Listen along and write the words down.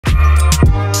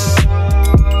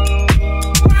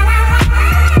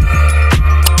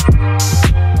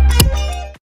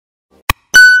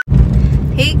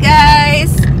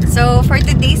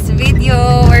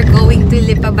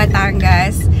Lipa,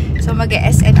 Batangas. So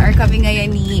mag-SNR kami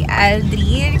ngayon ni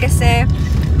Aldrin kasi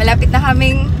malapit na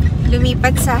kaming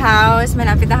lumipat sa house,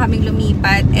 malapit na kaming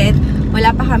lumipat, and wala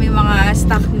pa kami mga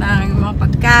stock ng mga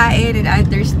pagkain and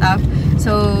other stuff.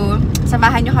 So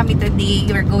samahan nyo kami today.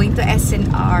 We're going to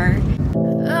S&R.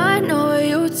 I know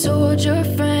you told your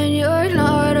friend you're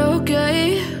not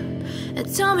okay, and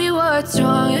tell me what's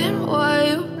wrong and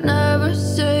why you never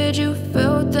said you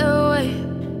felt that way.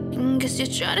 And guess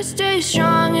you're trying to stay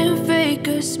strong and fake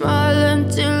a smile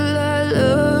until I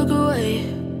look away.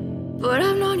 But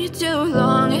I've known you too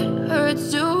long, it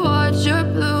hurts to watch your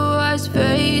blue eyes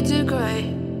fade to gray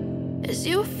as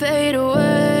you fade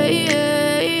away,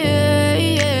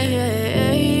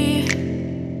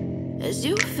 as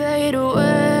you fade away.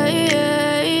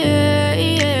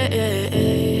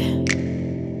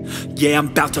 Yeah,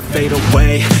 I'm about to fade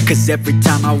away, cause every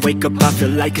time I wake up I feel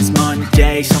like it's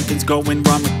Monday. Something's going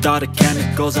wrong with all the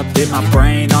chemicals up in my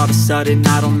brain. All of a sudden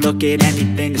I don't look at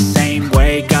anything the same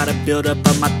way. Got a build up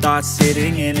of my thoughts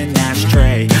sitting in an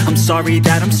ashtray. I'm sorry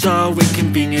that I'm so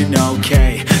inconvenient,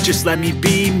 okay. Just let me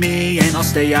be me and I'll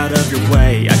stay out of your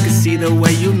way. I can see the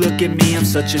way you look at me, I'm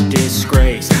such a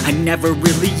disgrace. I never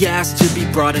really asked to be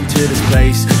brought into this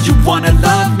place. You wanna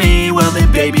love me? Well then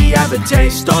baby have a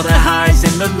taste. All the highs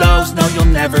and the lows, no,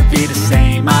 you'll never be the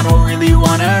same. I don't really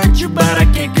wanna hurt you, but I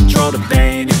can't control the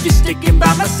pain. If you're sticking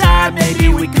by my side, maybe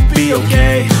we could be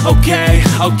okay. Okay,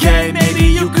 okay, maybe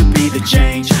you could be the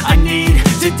change I need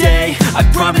today. I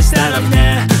promise that I've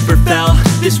never felt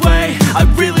this way. I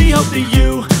really hope that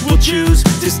you will choose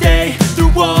to stay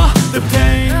through all the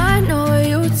pain. I know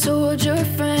you told your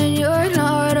friend you're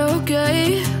not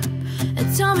okay,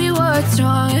 and tell me what's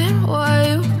wrong and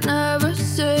why you never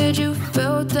said you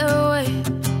felt that way.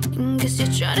 Guess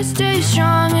you're trying to stay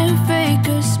strong and fake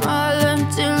a smile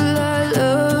until I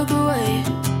look away.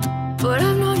 But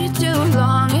I've known you too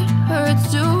long, it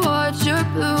hurts to watch your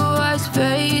blue eyes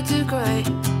fade to gray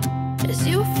as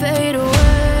you fade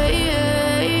away,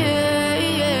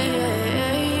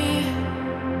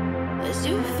 as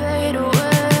you fade away,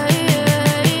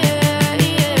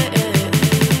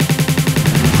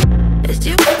 as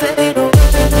you fade away.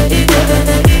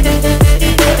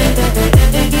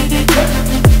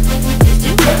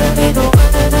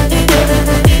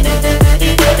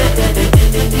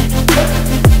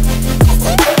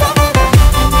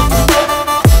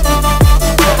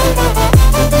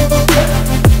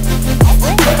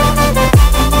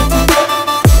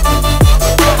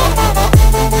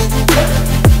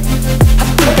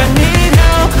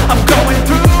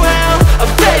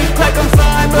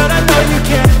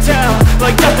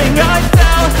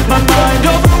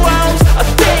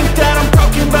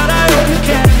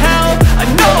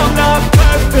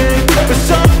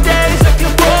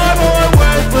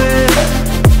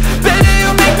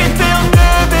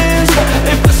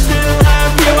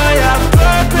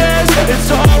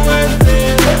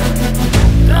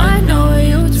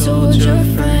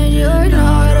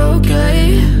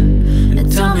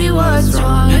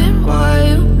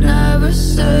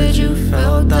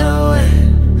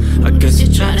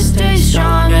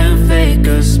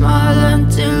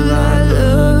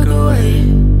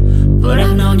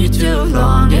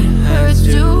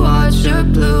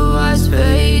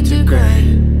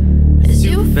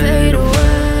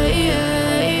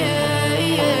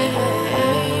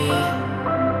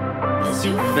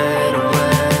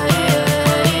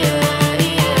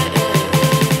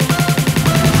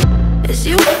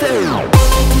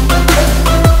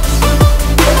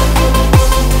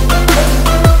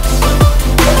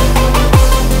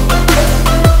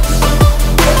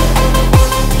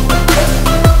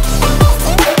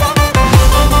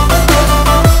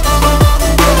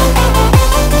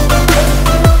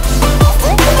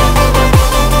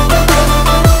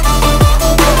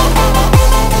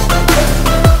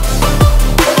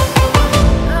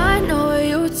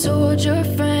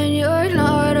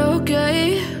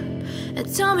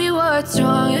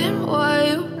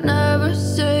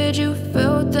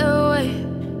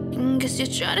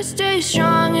 Try to stay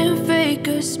strong and fake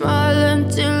a smile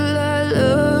until I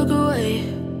look away.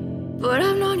 But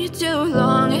I've known you too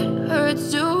long, it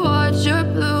hurts to watch your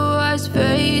blue eyes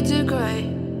fade to gray.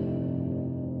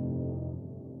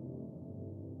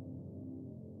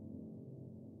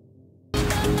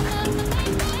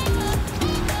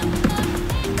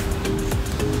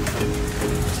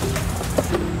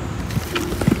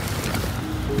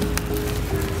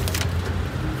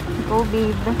 Go,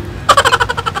 babe.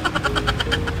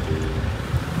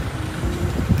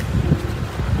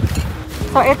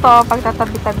 So, ito, pag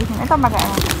tatabi-tabihin, ito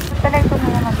mag-ano. Talaga ito na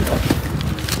lang mabigat.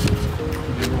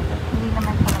 Hindi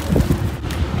naman siya mabigat.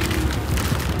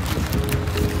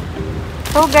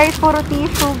 So guys, puro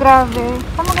tissue. Grabe.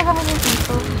 Saan magagamit yung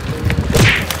tissue?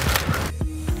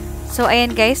 So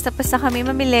ayan guys, tapos na kami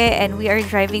mamili and we are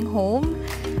driving home.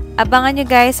 Abangan nyo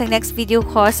guys ang next video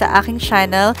ko sa aking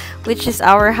channel, which is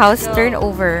our house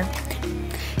turnover.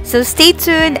 So stay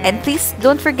tuned and please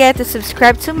don't forget to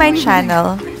subscribe to my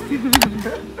channel.